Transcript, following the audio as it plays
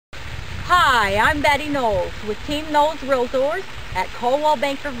Hi, I'm Betty Knowles with Team Knowles Realtors at Coldwell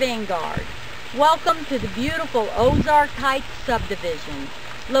Banker Vanguard. Welcome to the beautiful Ozark Heights subdivision,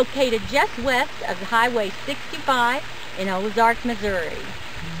 located just west of Highway 65 in Ozark, Missouri.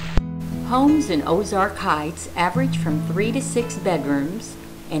 Homes in Ozark Heights average from 3 to 6 bedrooms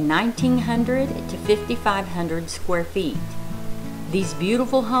and 1,900 to 5,500 square feet. These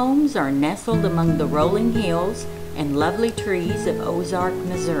beautiful homes are nestled among the rolling hills and lovely trees of Ozark,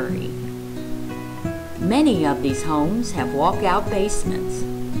 Missouri. Many of these homes have walkout basements,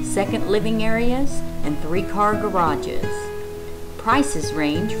 second living areas, and 3-car garages. Prices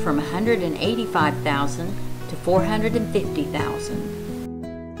range from $185,000 to $450,000.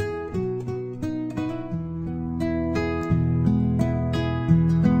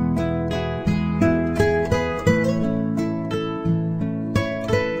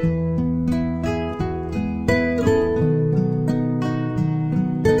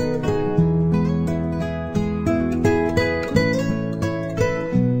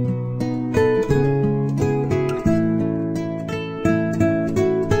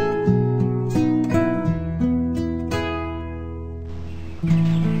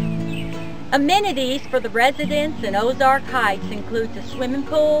 Amenities for the residents in Ozark Heights includes a swimming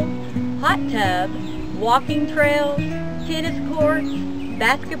pool, hot tub, walking trails, tennis courts,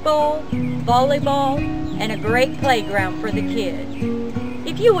 basketball, volleyball, and a great playground for the kids.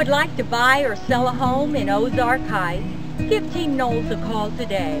 If you would like to buy or sell a home in Ozark Heights, give Team Knowles a call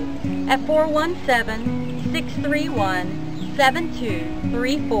today at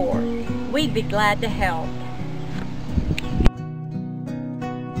 417-631-7234. We'd be glad to help.